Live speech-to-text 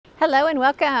Hello and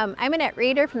welcome. I'm Annette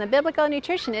Reeder from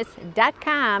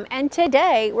thebiblicalnutritionist.com, and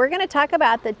today we're going to talk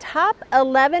about the top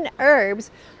 11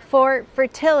 herbs for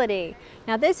fertility.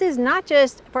 Now this is not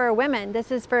just for women,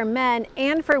 this is for men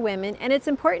and for women, and it's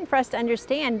important for us to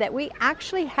understand that we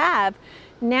actually have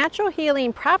natural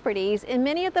healing properties in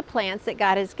many of the plants that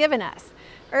God has given us.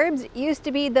 Herbs used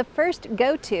to be the first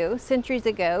go-to centuries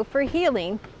ago for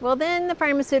healing. Well, then the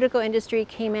pharmaceutical industry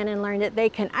came in and learned that they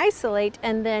can isolate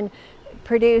and then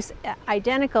produce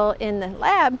identical in the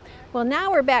lab. Well,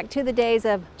 now we're back to the days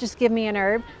of just give me an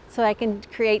herb so I can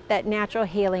create that natural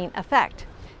healing effect.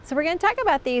 So we're going to talk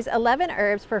about these 11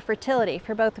 herbs for fertility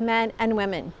for both men and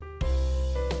women.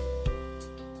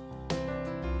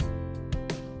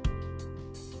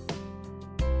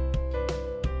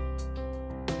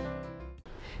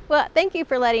 Well, thank you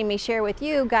for letting me share with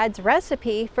you God's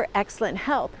recipe for excellent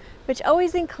health, which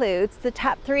always includes the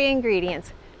top 3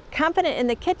 ingredients. Confident in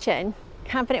the kitchen,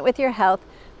 confident with your health.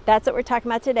 That's what we're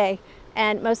talking about today.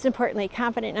 And most importantly,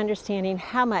 confident in understanding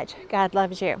how much God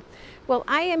loves you. Well,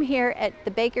 I am here at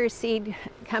the Baker's Seed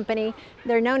Company.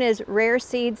 They're known as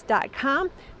rareseeds.com.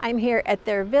 I'm here at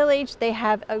their village. They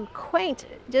have a quaint,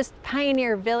 just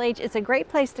pioneer village. It's a great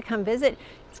place to come visit.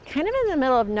 It's kind of in the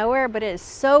middle of nowhere, but it is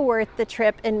so worth the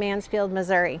trip in Mansfield,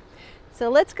 Missouri. So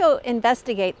let's go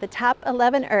investigate the top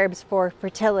 11 herbs for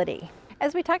fertility.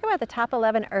 As we talk about the top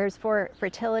 11 herbs for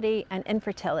fertility and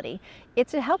infertility,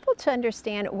 it's helpful to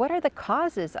understand what are the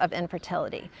causes of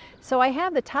infertility. So I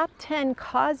have the top 10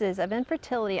 causes of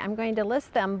infertility. I'm going to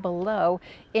list them below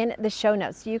in the show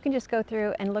notes. So you can just go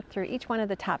through and look through each one of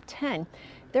the top 10.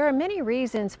 There are many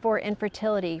reasons for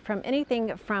infertility, from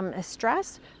anything from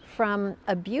stress, from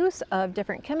abuse of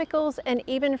different chemicals, and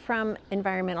even from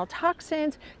environmental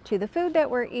toxins to the food that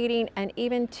we're eating, and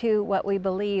even to what we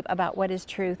believe about what is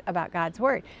truth about God's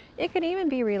Word. It could even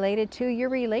be related to your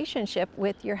relationship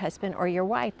with your husband or your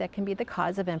wife that can be the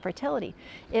cause of infertility.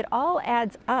 It all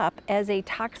adds up as a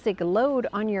toxic load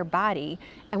on your body,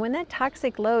 and when that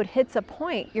toxic load hits a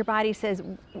point, your body says,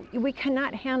 we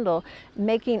cannot handle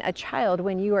making a child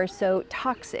when you are so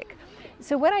toxic.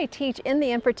 So what I teach in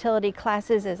the infertility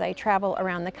classes as I travel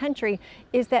around the country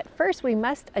is that first we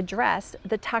must address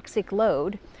the toxic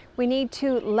load. We need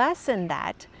to lessen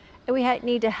that, and we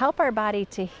need to help our body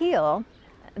to heal.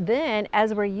 Then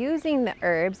as we're using the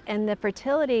herbs and the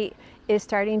fertility is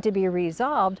starting to be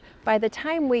resolved, by the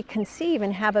time we conceive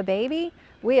and have a baby,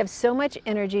 we have so much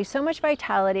energy, so much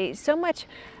vitality, so much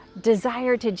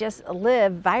desire to just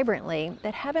live vibrantly,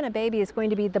 that having a baby is going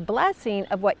to be the blessing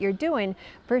of what you're doing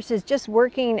versus just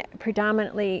working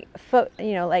predominantly,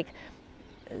 like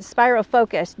spiral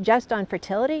focused just on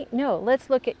fertility. No, let's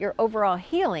look at your overall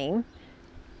healing.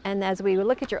 And as we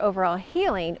look at your overall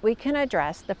healing, we can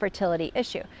address the fertility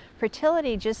issue.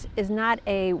 Fertility just is not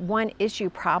a one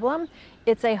issue problem.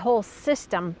 It's a whole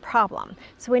system problem.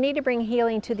 So we need to bring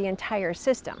healing to the entire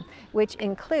system, which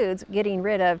includes getting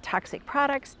rid of toxic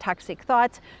products, toxic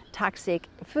thoughts, toxic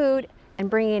food, and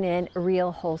bringing in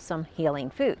real wholesome healing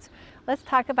foods. Let's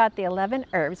talk about the 11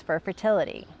 herbs for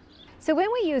fertility. So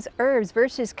when we use herbs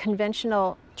versus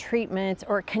conventional treatments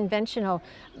or conventional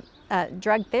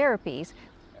drug therapies,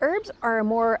 herbs are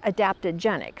more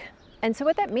adaptogenic. And so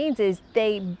what that means is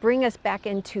they bring us back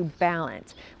into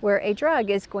balance, where a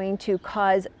drug is going to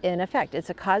cause an effect.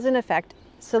 It's a cause and effect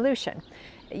solution.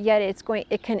 Yet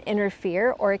it can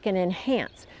interfere or it can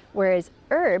enhance. Whereas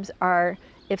herbs are,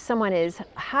 if someone is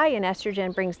high in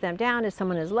estrogen, brings them down. If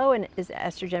someone is low in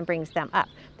estrogen, brings them up.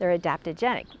 They're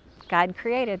adaptogenic. God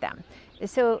created them.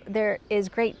 So there is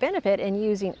great benefit in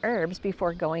using herbs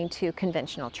before going to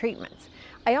conventional treatments.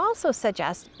 I also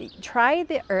suggest try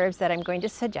the herbs that I'm going to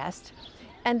suggest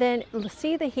and then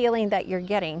see the healing that you're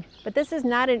getting. But this is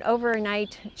not an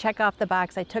overnight check off the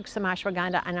box, I took some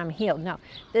ashwagandha and I'm healed. No,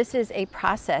 this is a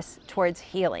process towards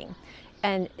healing.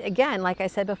 And again, like I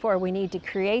said before, we need to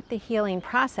create the healing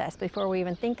process before we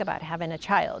even think about having a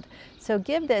child. So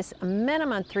give this a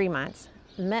minimum 3 months,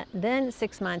 then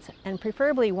 6 months, and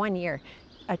preferably 1 year.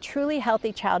 A truly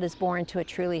healthy child is born to a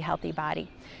truly healthy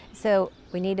body. So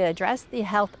we need to address the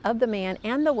health of the man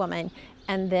and the woman,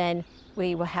 and then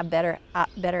we will have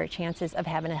better chances of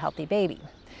having a healthy baby.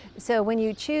 So when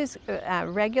you choose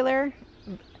regular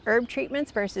herb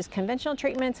treatments versus conventional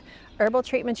treatments, herbal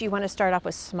treatments, you want to start off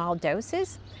with small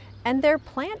doses, and they're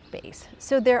plant-based.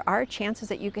 So there are chances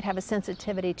that you could have a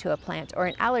sensitivity to a plant or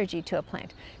an allergy to a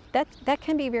plant. That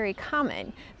can be very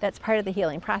common. That's part of the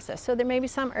healing process. So there may be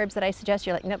some herbs that I suggest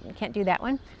you're like, nope, you can't do that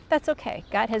one. That's okay.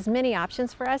 God has many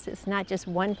options for us. It's not just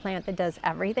one plant that does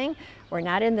everything. We're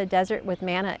not in the desert with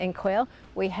manna and quail.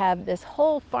 We have this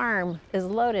whole farm is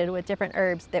loaded with different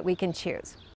herbs that we can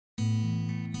choose.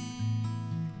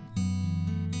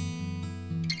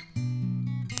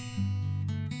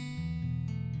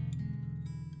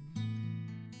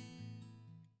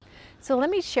 So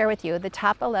let me share with you the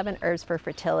top 11 herbs for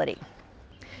fertility.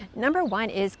 Number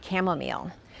 1 is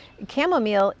chamomile.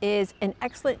 Chamomile is an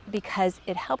excellent because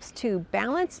it helps to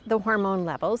balance the hormone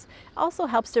levels, also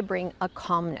helps to bring a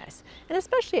calmness. And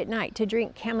especially at night, to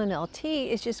drink chamomile tea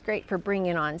is just great for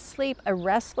bringing on sleep, a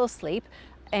restful sleep,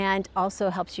 and also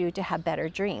helps you to have better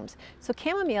dreams. So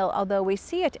chamomile, although we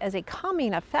see it as a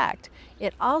calming effect,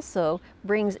 it also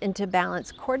brings into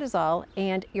balance cortisol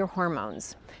and your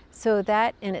hormones. So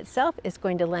that in itself is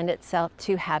going to lend itself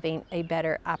to having a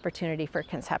better opportunity for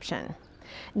conception.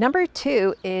 Number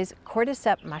 2 is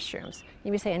cordyceps mushrooms.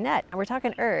 You may say, Annette, we're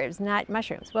talking herbs, not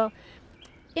mushrooms. Well,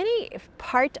 any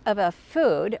part of a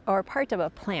food, or part of a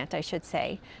plant, I should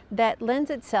say, that lends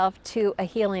itself to a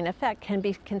healing effect can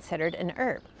be considered an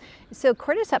herb. So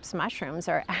cordyceps mushrooms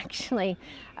are actually,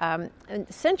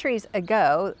 centuries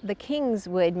ago, the kings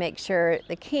would make sure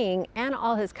the king and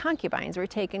all his concubines were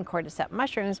taking cordyceps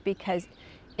mushrooms because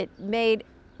it made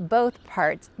both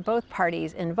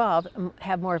parties involved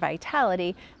have more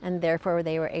vitality, and therefore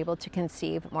they were able to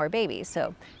conceive more babies.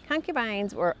 So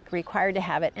concubines were required to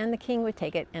have it, and the king would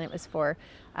take it, and it was for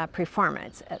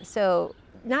performance. So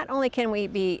not only can we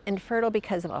be infertile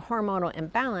because of a hormonal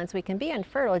imbalance, we can be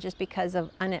infertile just because of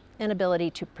an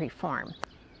inability to perform.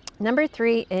 Number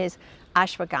 3 is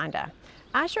ashwagandha.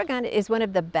 Ashwagandha is one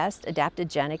of the best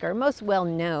adaptogenic, or most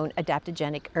well-known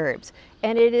adaptogenic herbs.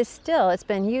 And it's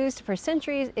been used for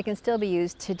centuries. It can still be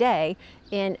used today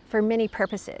for many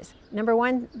purposes. Number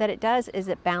 1 that it does is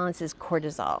it balances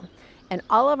cortisol. And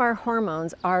all of our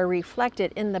hormones are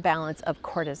reflected in the balance of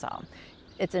cortisol.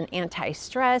 It's an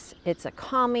anti-stress, it's a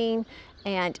calming,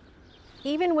 and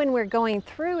even when we're going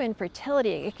through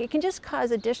infertility, it can just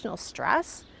cause additional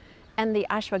stress, and the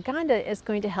ashwagandha is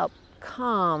going to help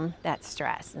calm that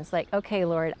stress. And it's like, okay,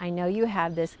 Lord, I know you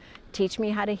have this. Teach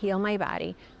me how to heal my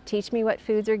body. Teach me what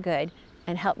foods are good,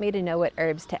 and help me to know what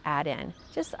herbs to add in.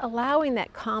 Just allowing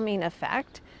that calming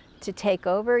effect to take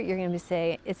over, you're going to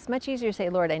say, it's much easier to say,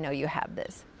 Lord, I know you have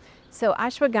this. So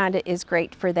ashwagandha is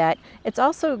great for that. It's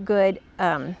also good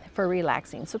for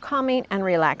relaxing. So calming and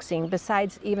relaxing,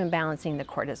 besides even balancing the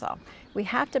cortisol. We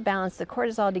have to balance the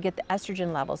cortisol to get the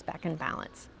estrogen levels back in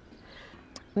balance.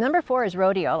 Number 4 is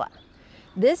rhodiola.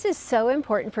 This is so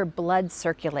important for blood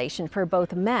circulation for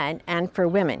both men and for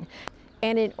women.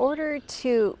 And in order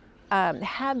to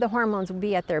have the hormones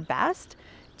be at their best,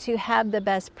 to have the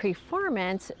best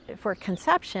performance for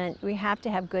conception, we have to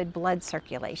have good blood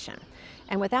circulation.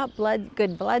 And without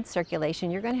good blood circulation,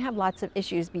 you're going to have lots of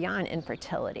issues beyond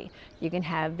infertility. You can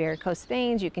have varicose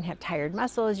veins, you can have tired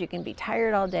muscles, you can be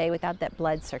tired all day without that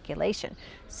blood circulation.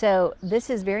 So this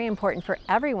is very important for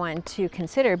everyone to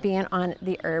consider being on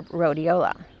the herb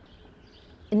rhodiola.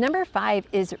 Number 5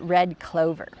 is red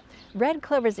clover. Red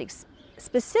clover is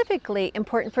specifically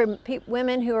important for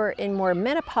women who are in more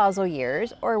menopausal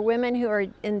years, or women who are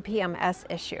in PMS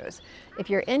issues. If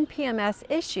you're in PMS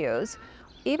issues,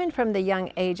 even from the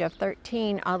young age of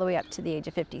 13 all the way up to the age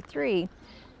of 53,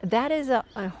 that is a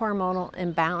hormonal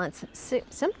imbalance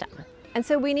symptom. And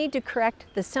so we need to correct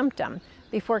the symptom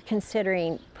before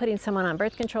considering putting someone on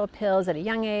birth control pills at a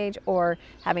young age or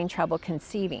having trouble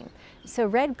conceiving. So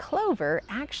red clover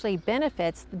actually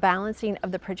benefits the balancing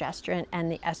of the progesterone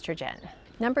and the estrogen.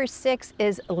 Number 6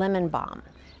 is lemon balm.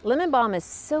 Lemon balm is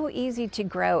so easy to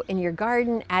grow in your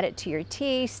garden. Add it to your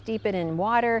tea, steep it in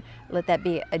water, let that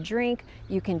be a drink.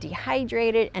 You can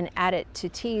dehydrate it and add it to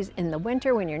teas in the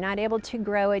winter when you're not able to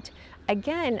grow it.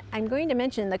 Again, I'm going to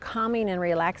mention the calming and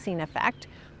relaxing effect,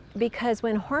 because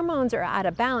when hormones are out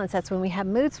of balance, that's when we have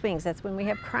mood swings, that's when we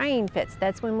have crying fits,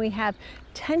 that's when we have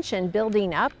tension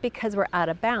building up because we're out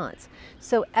of balance.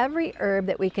 So every herb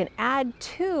that we can add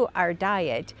to our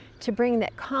diet to bring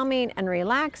that calming and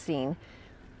relaxing,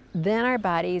 then our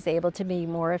body is able to be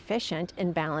more efficient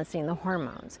in balancing the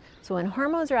hormones. So when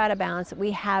hormones are out of balance,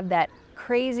 we have that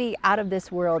crazy out of this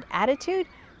world attitude.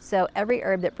 So every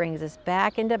herb that brings us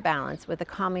back into balance with the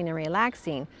calming and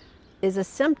relaxing is a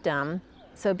symptom.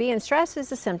 So being stressed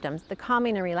is a symptom. The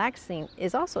calming and relaxing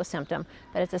is also a symptom,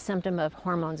 but it's a symptom of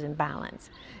hormones in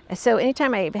balance. So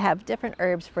anytime I have different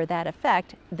herbs for that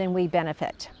effect, then we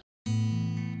benefit.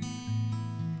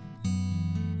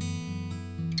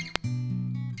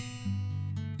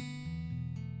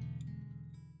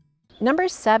 Number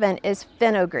 7 is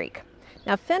fenugreek.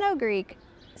 Now fenugreek,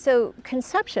 so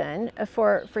conception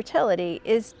for fertility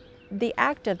is the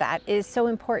act of that is so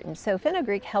important. So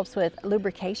fenugreek helps with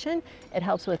lubrication, it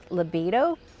helps with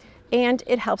libido, and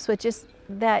it helps with just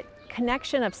that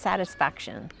connection of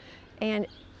satisfaction. And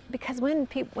because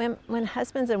when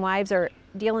husbands and wives are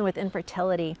dealing with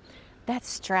infertility, that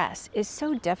stress is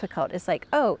so difficult. It's like,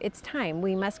 oh, it's time,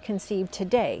 we must conceive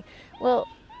today. Well,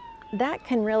 that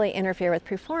can really interfere with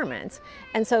performance.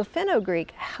 And so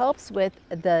fenugreek helps with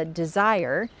the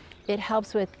desire, it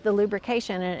helps with the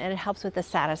lubrication, and it helps with the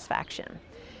satisfaction.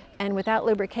 And without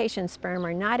lubrication, sperm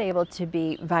are not able to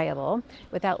be viable.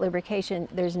 Without lubrication,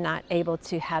 there's not able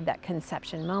to have that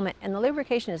conception moment. And the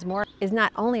lubrication is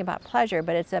not only about pleasure,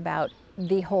 but it's about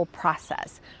the whole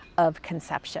process of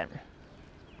conception.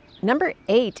 Number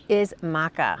 8 is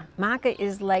maca. Maca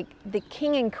is like the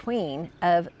king and queen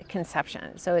of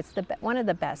conception. So it's one of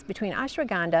the best. Between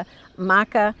ashwagandha,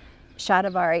 maca,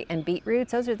 shatavari, and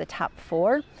beetroots, those are the top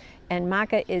 4. And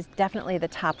maca is definitely the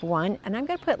top 1. And I'm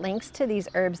going to put links to these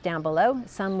herbs down below.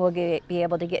 Some will be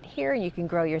able to get here and you can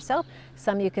grow yourself.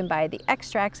 Some you can buy the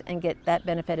extracts and get that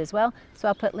benefit as well. So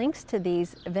I'll put links to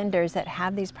these vendors that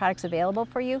have these products available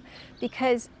for you,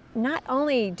 because not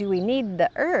only do we need the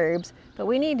herbs, but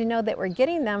we need to know that we're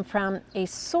getting them from a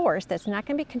source that's not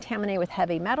going to be contaminated with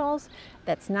heavy metals,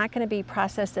 that's not going to be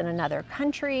processed in another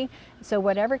country. So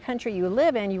whatever country you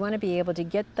live in, you want to be able to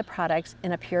get the products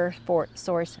in a pure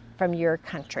source from your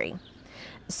country.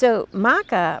 So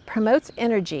maca promotes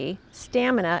energy,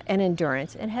 stamina, and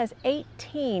endurance. It has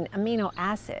 18 amino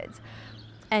acids.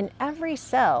 And every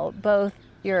cell, both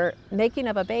your making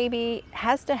of a baby,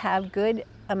 has to have good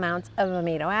amounts of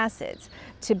amino acids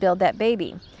to build that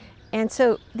baby. And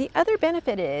so the other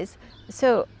benefit is,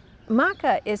 so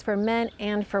maca is for men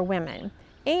and for women,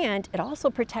 and it also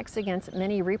protects against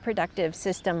many reproductive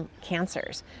system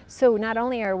cancers. So not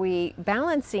only are we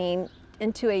balancing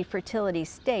into a fertility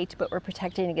state, but we're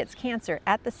protecting against cancer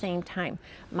at the same time.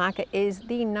 Maca is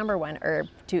the #1 herb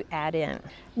to add in.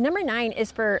 Number 9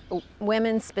 is for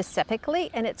women specifically,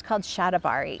 and it's called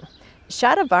shatavari.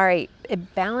 Shatavari,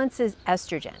 it balances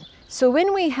estrogen. So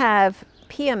when we have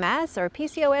PMS or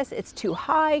PCOS, it's too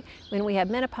high. When we have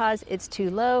menopause, it's too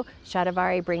low.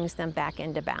 Shatavari brings them back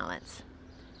into balance.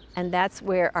 And that's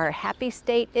where our happy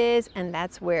state is, and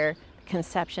that's where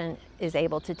conception is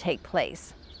able to take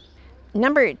place.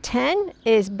 Number 10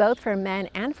 is both for men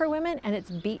and for women, and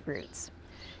it's beetroots.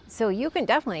 So you can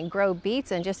definitely grow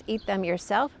beets and just eat them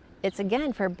yourself. It's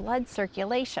again for blood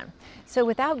circulation. So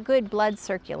without good blood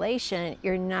circulation,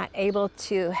 you're not able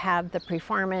to have the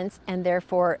performance and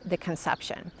therefore the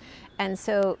conception. And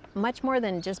so much more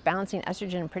than just balancing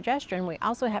estrogen and progesterone, we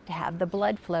also have to have the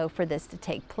blood flow for this to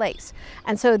take place.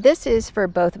 And so this is for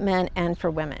both men and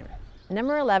for women.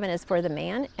 Number 11 is for the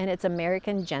man, and it's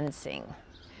American ginseng.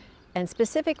 And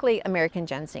specifically American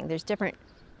ginseng. There's different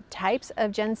types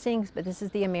of ginseng, but this is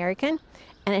the American,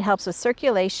 and it helps with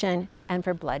circulation and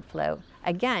for blood flow.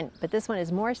 Again, but this one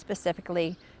is more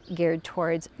specifically geared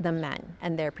towards the men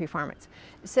and their performance.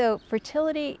 So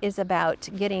fertility is about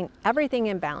getting everything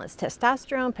in balance: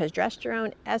 testosterone,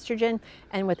 progesterone, estrogen,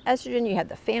 and with estrogen you have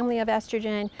the family of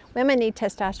estrogen. Women need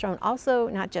testosterone also,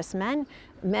 not just men.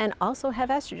 Men also have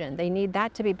estrogen. They need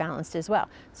that to be balanced as well.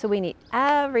 So we need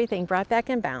everything brought back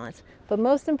in balance. But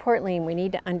most importantly, we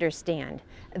need to understand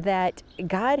that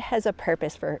God has a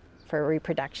purpose for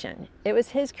reproduction. It was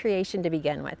His creation to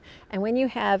begin with. And when you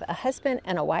have a husband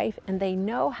and a wife and they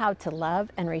know how to love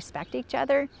and respect each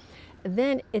other,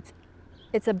 then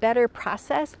it's a better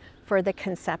process for the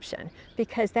conception,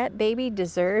 because that baby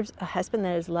deserves a husband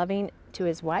that is loving to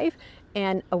his wife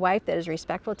and a wife that is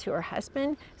respectful to her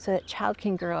husband, so that child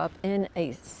can grow up in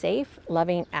a safe,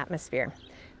 loving atmosphere.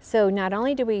 So not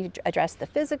only do we address the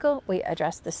physical, we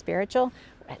address the spiritual,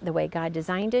 the way God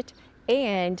designed it,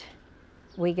 and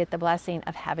we get the blessing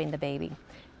of having the baby.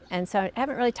 And so I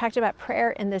haven't really talked about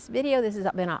prayer in this video. This has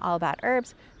been all about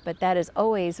herbs, but that is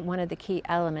always one of the key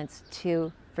elements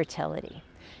to fertility.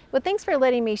 Well, thanks for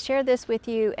letting me share this with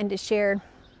you and to share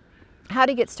how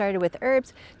to get started with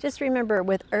herbs. Just remember,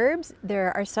 with herbs,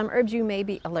 there are some herbs you may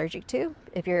be allergic to.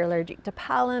 If you're allergic to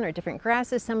pollen or different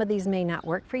grasses, some of these may not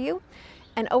work for you.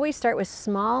 And always start with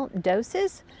small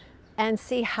doses and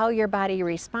see how your body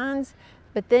responds.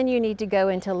 But then you need to go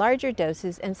into larger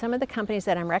doses, and some of the companies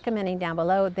that I'm recommending down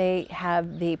below, they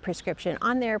have the prescription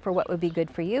on there for what would be good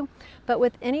for you. But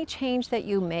with any change that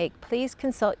you make, please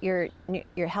consult your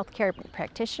healthcare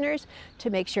practitioners to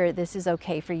make sure this is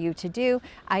okay for you to do.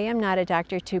 I am not a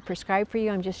doctor to prescribe for you.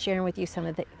 I'm just sharing with you some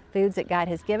of the foods that God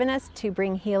has given us to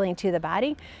bring healing to the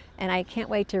body. And I can't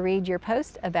wait to read your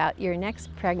post about your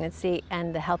next pregnancy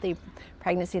and the healthy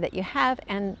pregnancy that you have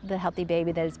and the healthy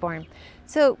baby that is born.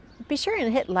 So be sure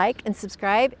and hit like and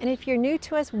subscribe. And if you're new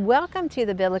to us, welcome to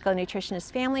the Biblical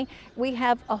Nutritionist family. We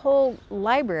have a whole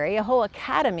library, a whole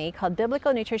academy called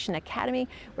Biblical Nutrition Academy,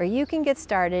 where you can get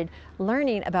started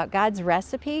learning about God's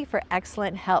recipe for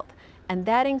excellent health. And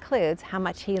that includes how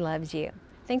much He loves you.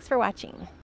 Thanks for watching.